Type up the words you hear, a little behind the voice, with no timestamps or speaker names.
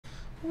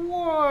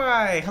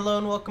Why, hello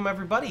and welcome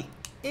everybody.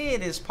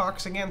 It is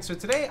Pohx again. So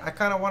today I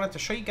kind of wanted to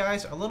show you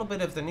guys a little bit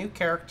of the new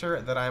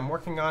character that I'm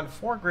working on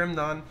for Grim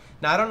Dawn.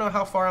 Now I don't know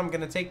how far I'm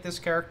going to take this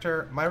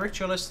character. My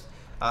Ritualist,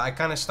 I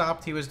kind of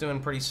stopped. He was doing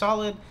pretty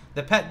solid.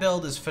 The pet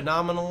build is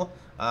phenomenal,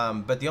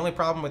 but the only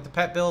problem with the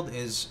pet build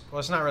is, well,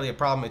 it's not really a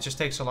problem. It just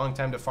takes a long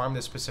time to farm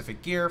this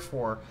specific gear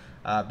for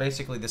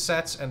basically the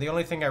sets, and the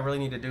only thing I really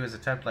need to do is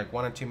attempt like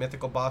 1 or 2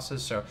 mythical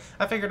bosses. So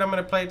I figured I'm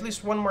going to play at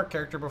least one more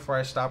character before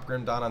I stop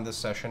Grim Dawn on this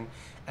session.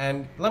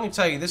 And let me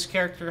tell you, this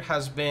character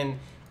has been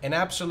an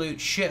absolute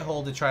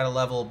shithole to try to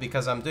level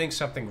because I'm doing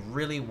something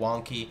really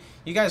wonky.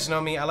 You guys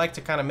know me, I like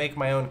to kind of make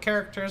my own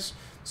characters.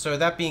 So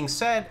that being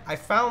said, I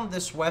found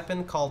this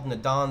weapon called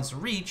Nadon's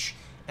Reach,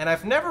 and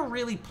I've never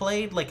really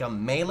played like a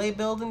melee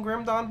build in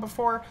Grim Dawn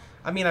before.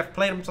 I mean, I've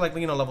played them to like,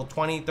 you know, level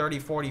 20, 30,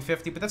 40,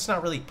 50, but that's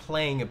not really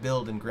playing a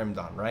build in Grim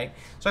Dawn, right?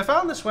 So I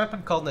found this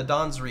weapon called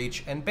Nadon's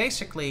Reach, and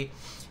basically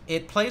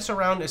it plays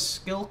around a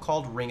skill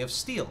called Ring of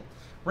Steel.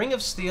 Ring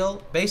of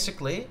Steel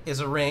basically is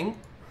a ring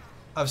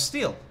of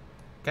steel,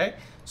 okay?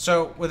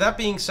 So with that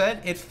being said,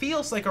 it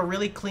feels like a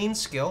really clean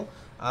skill.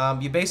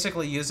 You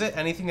basically use it,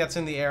 anything that's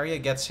in the area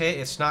gets hit,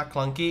 it's not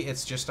clunky,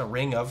 it's just a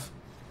ring of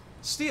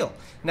steel.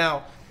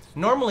 Now,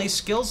 normally,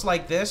 skills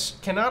like this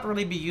cannot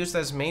really be used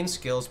as main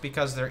skills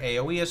because their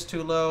AoE is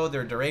too low,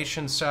 their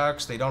duration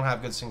sucks, they don't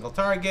have good single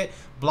target,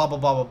 blah, blah,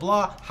 blah, blah,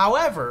 blah.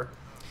 However,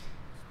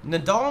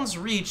 Nadon's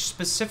Reach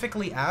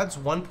specifically adds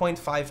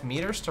 1.5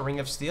 meters to Ring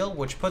of Steel,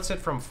 which puts it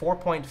from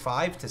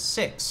 4.5 to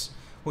 6,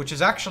 which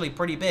is actually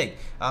pretty big.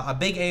 A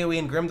big AoE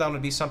in Grim Dawn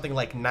would be something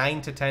like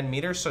 9 to 10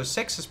 meters, so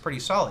 6 is pretty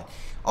solid.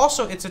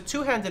 Also, it's a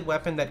two-handed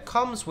weapon that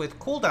comes with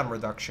cooldown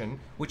reduction,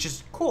 which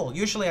is cool.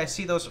 Usually I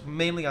see those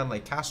mainly on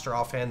like caster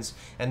offhands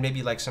and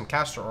maybe like some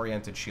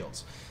caster-oriented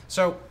shields.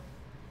 So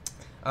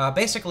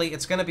basically,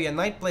 it's going to be a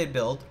Nightblade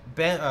build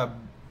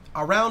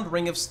around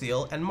Ring of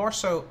Steel and more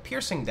so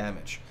piercing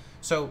damage.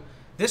 So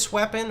this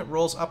weapon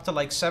rolls up to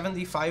like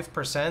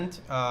 75%,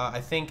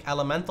 I think,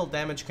 elemental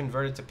damage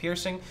converted to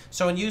piercing.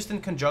 So when used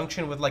in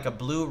conjunction with like a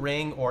blue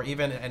ring or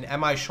even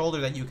an MI shoulder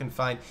that you can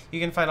find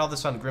all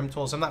this on Grim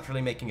Tools. I'm not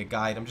really making a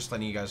guide, I'm just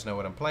letting you guys know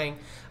what I'm playing.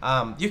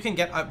 You can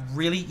get a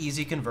really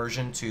easy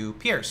conversion to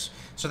pierce.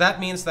 So that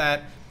means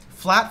that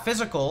flat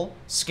physical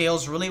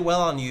scales really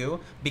well on you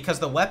because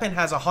the weapon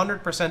has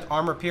 100%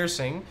 armor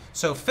piercing.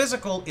 So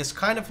physical is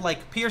kind of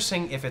like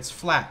piercing if it's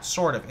flat,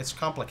 sort of. It's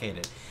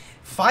complicated.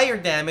 Fire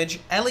damage,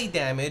 LE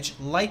damage,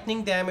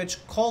 lightning damage,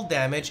 cold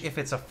damage, if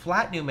it's a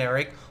flat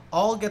numeric,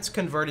 all gets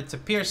converted to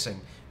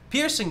piercing.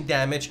 Piercing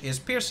damage is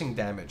piercing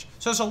damage.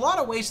 So there's a lot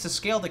of ways to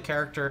scale the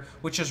character,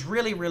 which is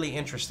really, really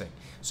interesting.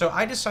 So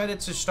I decided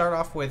to start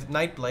off with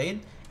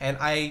Nightblade, and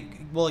I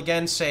will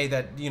again say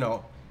that, you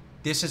know,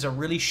 this is a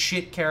really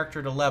shit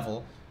character to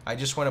level. I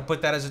just want to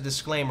put that as a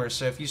disclaimer,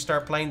 so if you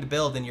start playing the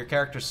build and your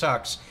character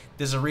sucks,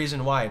 there's a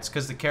reason why. It's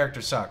because the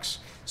character sucks.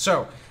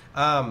 So,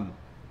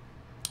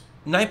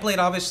 Nightblade,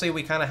 obviously,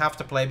 we kind of have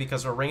to play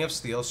because we're Ring of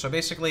Steel. So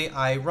basically,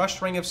 I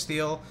rushed Ring of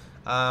Steel,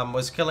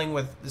 was killing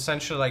with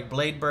essentially like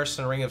Blade Burst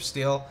and Ring of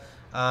Steel.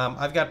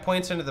 I've got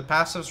points into the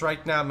passives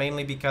right now,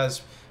 mainly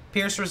because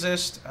Pierce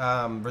Resist,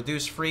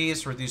 Reduce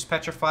Freeze, Reduce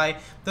Petrify.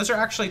 Those are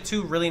actually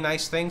two really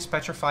nice things,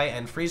 Petrify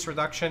and Freeze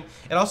Reduction.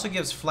 It also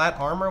gives flat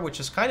armor, which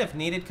is kind of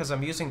needed because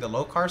I'm using the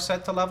Lokar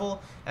set to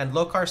level, and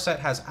Lokar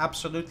set has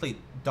absolutely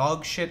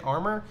dog shit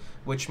armor,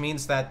 which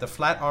means that the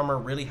flat armor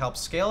really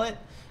helps scale it.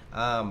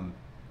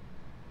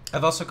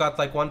 I've also got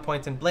like 1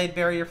 point in Blade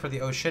Barrier for the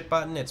oh shit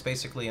button. It's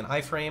basically an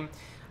iframe.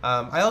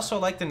 I also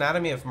like the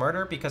Anatomy of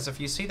Murder because if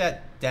you see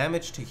that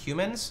damage to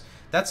humans,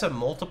 that's a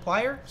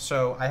multiplier.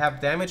 So I have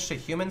damage to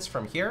humans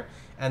from here,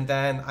 and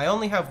then I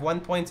only have 1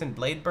 point in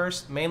Blade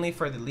Burst, mainly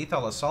for the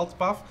Lethal Assault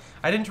buff.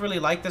 I didn't really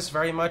like this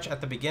very much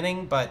at the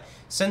beginning, but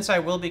since I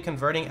will be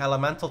converting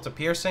Elemental to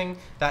Piercing,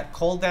 that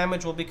cold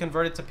damage will be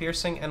converted to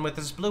Piercing, and with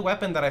this blue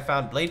weapon that I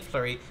found, Blade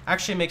Flurry,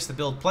 actually makes the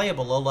build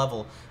playable low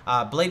level.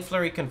 Blade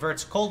Flurry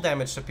converts cold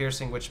damage to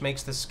Piercing, which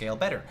makes this scale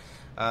better.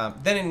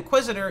 Then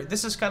Inquisitor,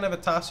 this is kind of a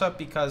toss-up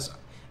because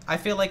I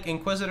feel like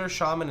Inquisitor,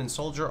 Shaman, and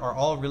Soldier are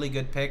all really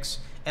good picks,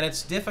 and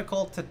it's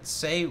difficult to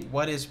say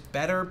what is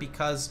better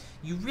because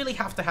you really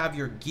have to have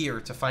your gear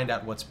to find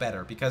out what's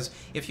better. Because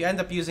if you end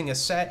up using a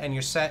set and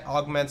your set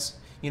augments,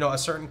 you know, a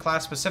certain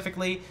class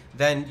specifically,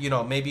 then, you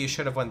know, maybe you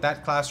should have went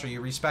that class or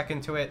you respec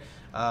into it,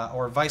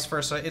 or vice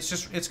versa.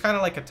 It's kind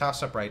of like a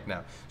toss-up right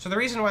now. So the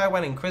reason why I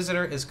went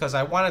Inquisitor is because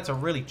I wanted to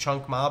really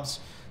chunk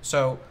mobs.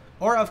 So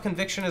Aura of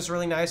Conviction is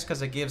really nice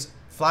because it gives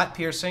flat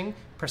piercing,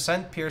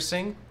 percent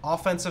piercing,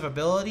 offensive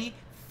ability,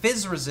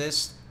 fizz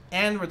resist,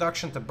 and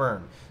reduction to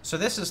burn. So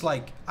this is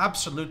like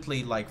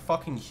absolutely like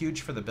fucking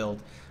huge for the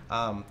build.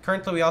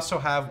 Currently we also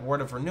have Word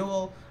of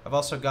Renewal. I've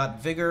also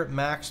got Vigor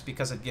maxed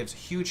because it gives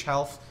huge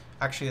health.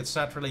 Actually, it's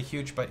not really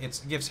huge, but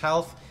it gives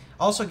health.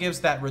 Also gives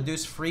that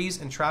reduced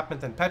freeze,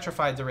 entrapment, and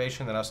petrified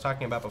duration that I was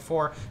talking about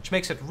before, which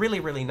makes it really,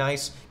 really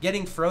nice.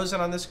 Getting frozen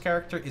on this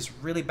character is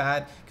really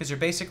bad because you're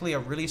basically a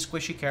really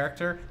squishy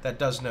character that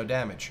does no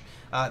damage.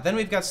 Then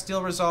we've got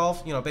Steel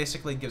Resolve, you know,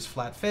 basically gives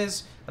flat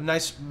fizz, a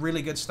nice,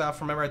 really good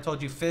stuff. Remember I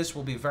told you fizz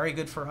will be very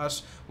good for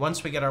us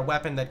once we get our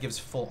weapon that gives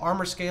full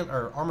armor scale,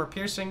 or armor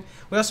piercing.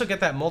 We also get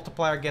that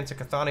multiplier against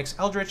Chthonics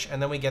Eldritch,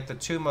 and then we get the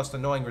two most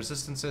annoying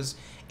resistances,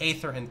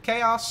 Aether and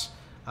Chaos.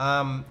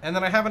 And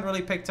then I haven't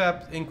really picked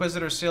up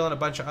Inquisitor Seal and a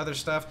bunch of other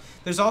stuff.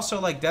 There's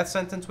also like Death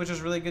Sentence, which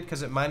is really good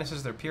because it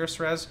minuses their Pierce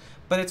res,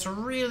 but it's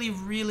really,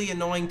 really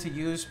annoying to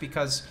use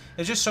because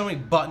there's just so many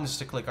buttons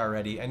to click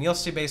already, and you'll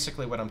see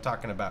basically what I'm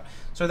talking about.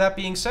 So that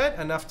being said,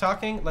 enough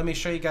talking, let me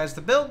show you guys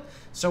the build.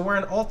 So we're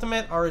in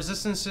Ultimate, our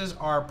resistances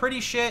are pretty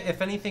shit.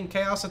 If anything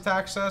Chaos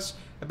attacks us,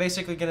 we're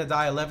basically gonna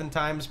die 11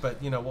 times,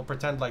 but you know, we'll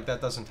pretend like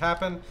that doesn't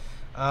happen.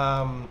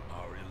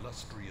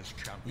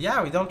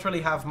 Yeah, we don't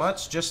really have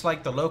much, just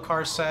like the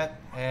Lokar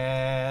set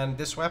and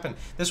this weapon.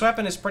 This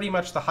weapon is pretty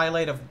much the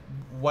highlight of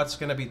what's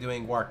going to be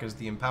doing work, is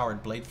the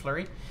Empowered Blade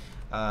Flurry.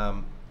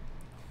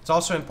 It's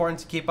also important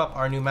to keep up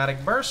our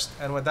Pneumatic Burst,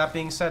 and with that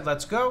being said,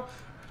 let's go.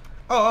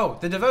 Oh,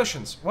 the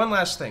devotions. One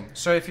last thing.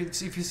 So if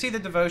you see the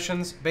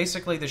devotions,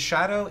 basically the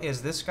shadow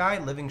is this guy,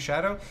 Living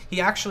Shadow. He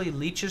actually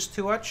leeches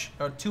to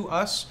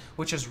us,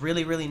 which is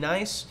really, really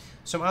nice.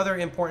 Some other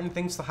important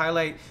things to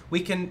highlight.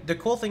 The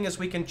cool thing is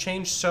we can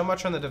change so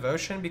much on the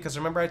devotion, because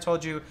remember I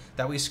told you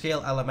that we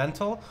scale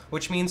elemental,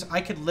 which means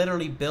I could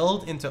literally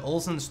build into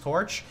Ulzin's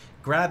Torch,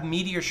 grab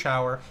Meteor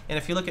Shower, and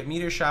if you look at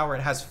Meteor Shower,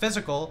 it has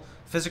physical.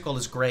 Physical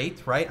is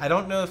great, right? I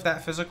don't know if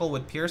that physical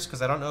would pierce,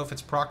 because I don't know if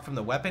it's proc from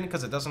the weapon,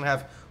 because it doesn't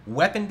have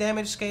weapon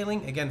damage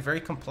scaling. Again, very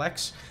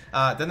complex.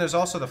 Then there's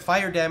also the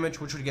fire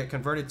damage, which would get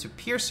converted to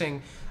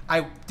piercing.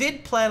 I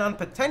did plan on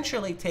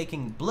potentially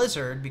taking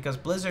Blizzard, because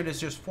Blizzard is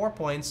just 4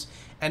 points,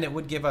 and it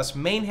would give us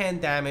main hand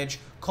damage,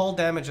 cold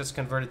damage that's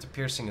converted to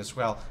piercing as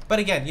well. But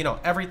again, you know,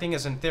 everything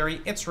is in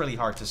theory. It's really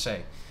hard to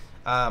say.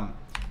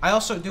 I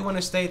also do want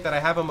to state that I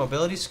have a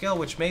mobility skill,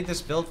 which made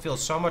this build feel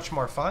so much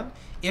more fun.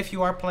 If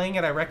you are playing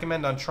it, I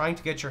recommend on trying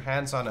to get your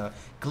hands on a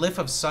Glyph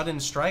of Sudden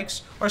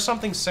Strikes, or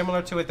something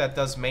similar to it that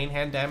does main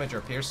hand damage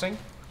or piercing.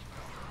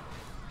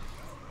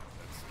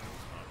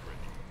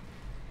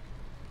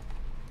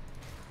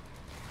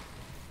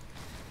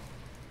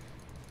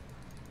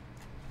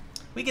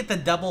 We get the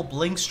double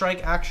Blink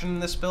Strike action in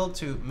this build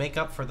to make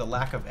up for the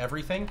lack of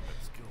everything.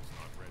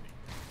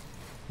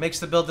 Makes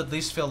the build at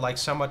least feel like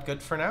somewhat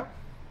good for now.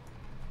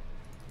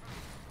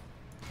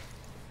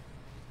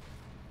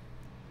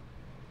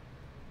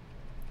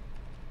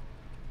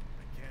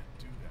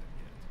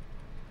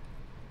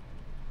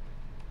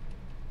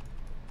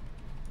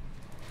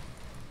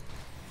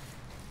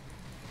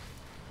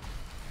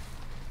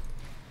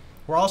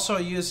 We're also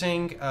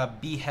using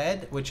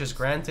Behead, which is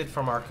granted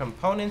from our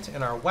component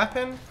in our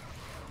weapon.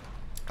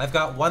 I've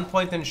got 1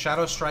 point in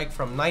Shadow Strike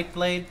from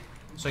Nightblade,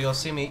 so you'll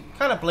see me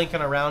kind of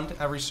blinking around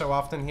every so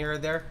often here or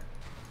there.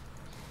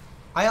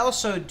 I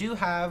also do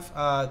have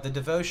the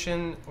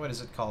devotion, what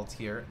is it called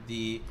here?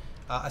 The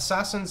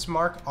Assassin's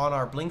Mark on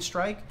our Blink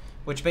Strike,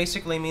 which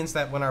basically means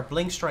that when our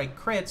Blink Strike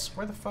crits,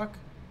 where the fuck?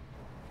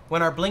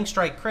 When our Blink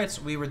Strike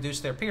crits, we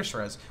reduce their Pierce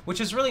res,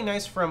 which is really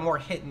nice for a more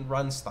hit and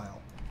run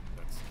style.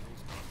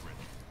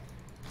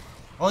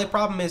 Only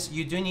problem is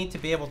you do need to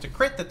be able to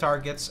crit the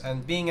targets,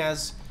 and being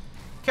as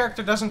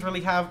character doesn't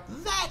really have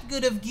that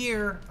good of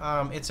gear,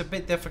 it's a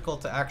bit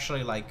difficult to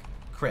actually like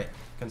crit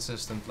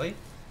consistently.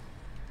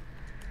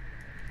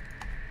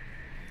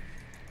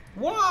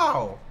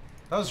 Wow,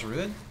 that was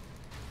rude.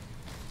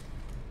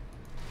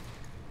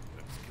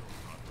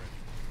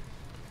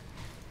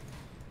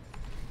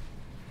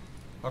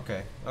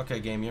 Okay,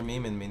 game, you're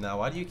memeing me now.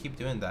 Why do you keep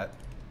doing that?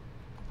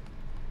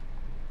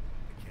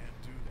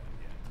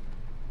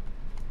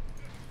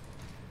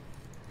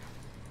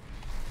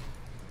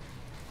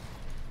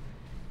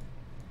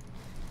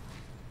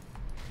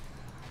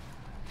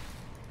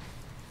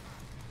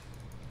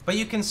 But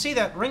you can see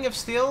that Ring of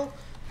Steel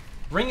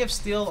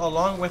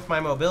along with my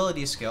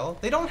mobility skill,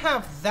 they don't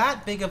have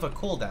that big of a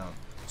cooldown.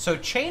 So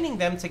chaining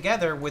them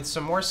together with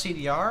some more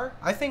CDR,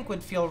 I think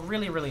would feel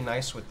really, really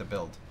nice with the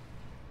build.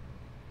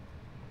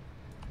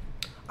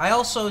 I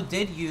also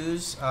did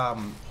use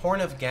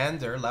Horn of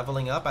Gander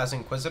leveling up as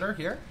Inquisitor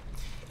here.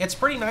 It's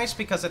pretty nice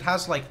because it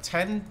has like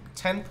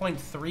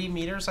 10.3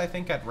 meters, I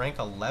think, at rank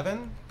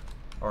 11.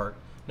 Or,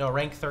 no,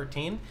 rank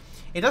 13.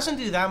 It doesn't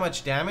do that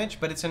much damage,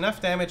 but it's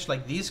enough damage.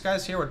 Like these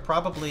guys here would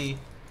probably,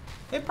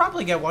 they'd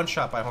probably get one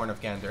shot by Horn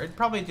of Gander. It'd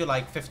probably do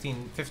like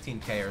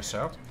 15k or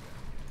so.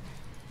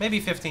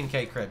 Maybe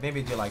 15k crit,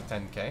 maybe do like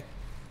 10k.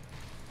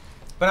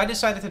 But I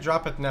decided to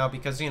drop it now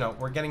because, you know,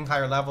 we're getting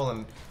higher level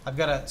and I've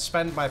got to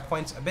spend my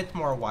points a bit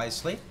more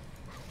wisely.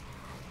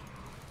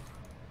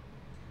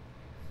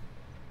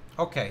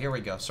 Okay, here we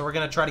go. So we're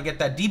going to try to get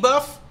that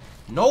debuff.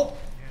 Nope.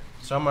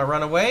 So I'm going to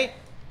run away.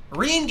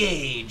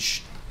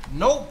 Re-engage.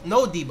 Nope,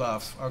 no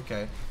debuff.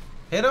 Okay.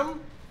 Hit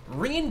him.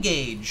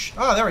 Re-engage.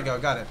 Oh, there we go.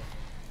 Got it.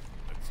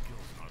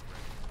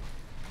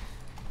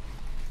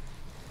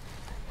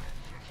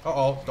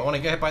 Uh-oh, don't want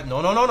to get hit by...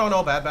 No, no, no, no,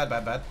 no, bad, bad,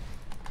 bad, bad.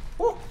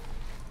 Woo.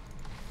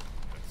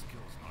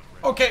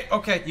 Okay,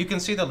 okay, you can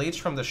see the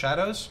leech from the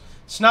shadows.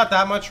 It's not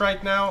that much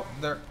right now.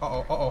 They're...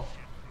 Uh-oh, uh-oh.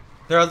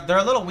 They're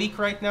a little weak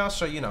right now,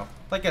 so, you know,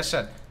 like I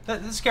said,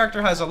 this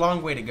character has a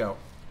long way to go.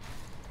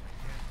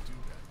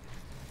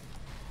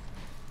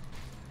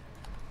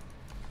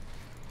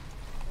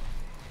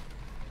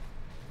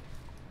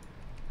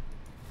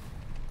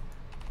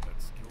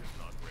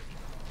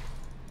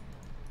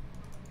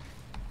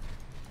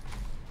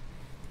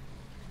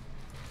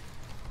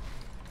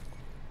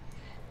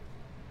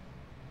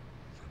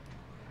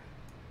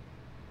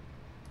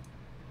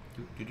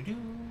 Do-do-do-do.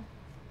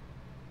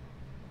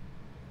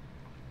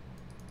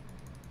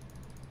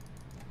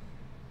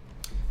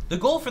 The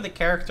goal for the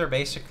character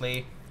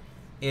basically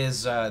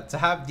is to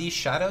have these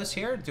shadows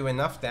here do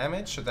enough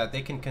damage so that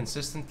they can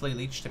consistently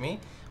leech to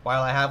me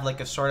while I have like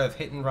a sort of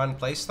hit and run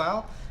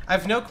playstyle. I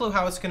have no clue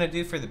how it's going to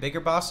do for the bigger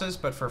bosses,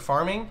 but for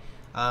farming,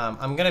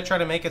 I'm going to try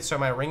to make it so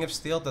my Ring of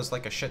Steel does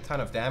like a shit ton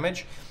of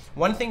damage.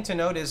 One thing to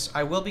note is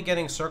I will be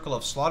getting Circle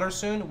of Slaughter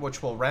soon,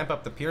 which will ramp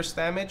up the pierce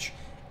damage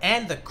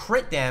and the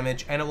crit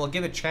damage, and it will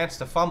give a chance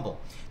to fumble.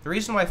 The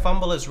reason why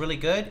fumble is really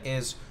good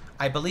is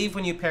I believe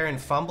when you pair in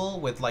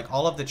fumble with like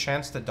all of the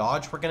chance to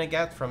dodge we're gonna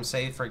get from,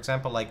 say, for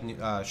example, like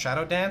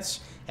Shadow Dance,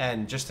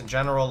 and just in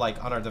general,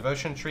 like on our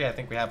devotion tree, I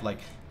think we have like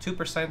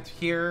 2%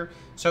 here.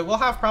 So we'll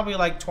have probably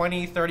like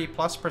 20,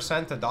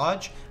 30+% to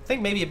dodge. I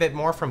think maybe a bit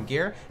more from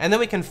gear. And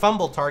then we can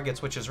fumble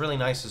targets, which is really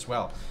nice as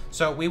well.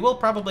 So we will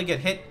probably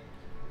get hit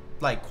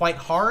like quite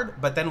hard,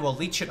 but then we'll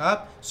leech it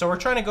up. So we're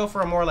trying to go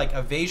for a more like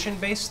evasion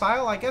based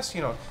style, I guess,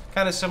 you know,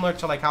 kind of similar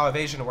to like how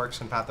evasion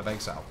works in Path of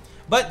Exile.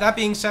 But that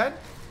being said,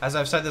 as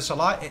I've said this a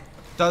lot, it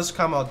does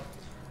come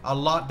a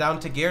lot down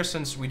to gear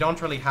since we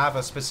don't really have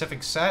a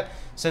specific set.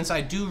 Since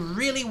I do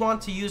really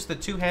want to use the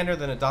two-hander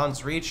than a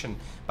Dawn's Reach, and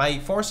by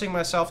forcing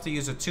myself to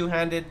use a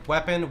two-handed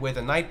weapon with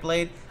a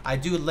Nightblade, I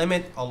do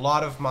limit a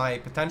lot of my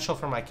potential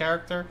for my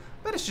character,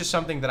 but it's just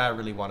something that I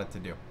really wanted to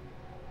do.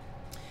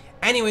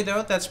 Anyway,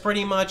 though, that's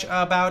pretty much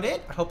about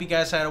it. I hope you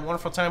guys had a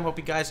wonderful time. Hope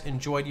you guys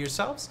enjoyed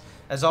yourselves.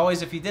 As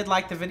always, if you did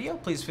like the video,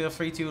 please feel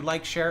free to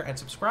like, share, and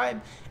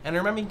subscribe. And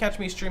remember, you can catch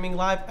me streaming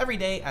live every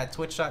day at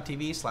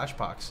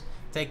twitch.tv/Pohx.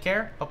 Take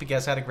care. Hope you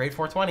guys had a great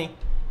 420.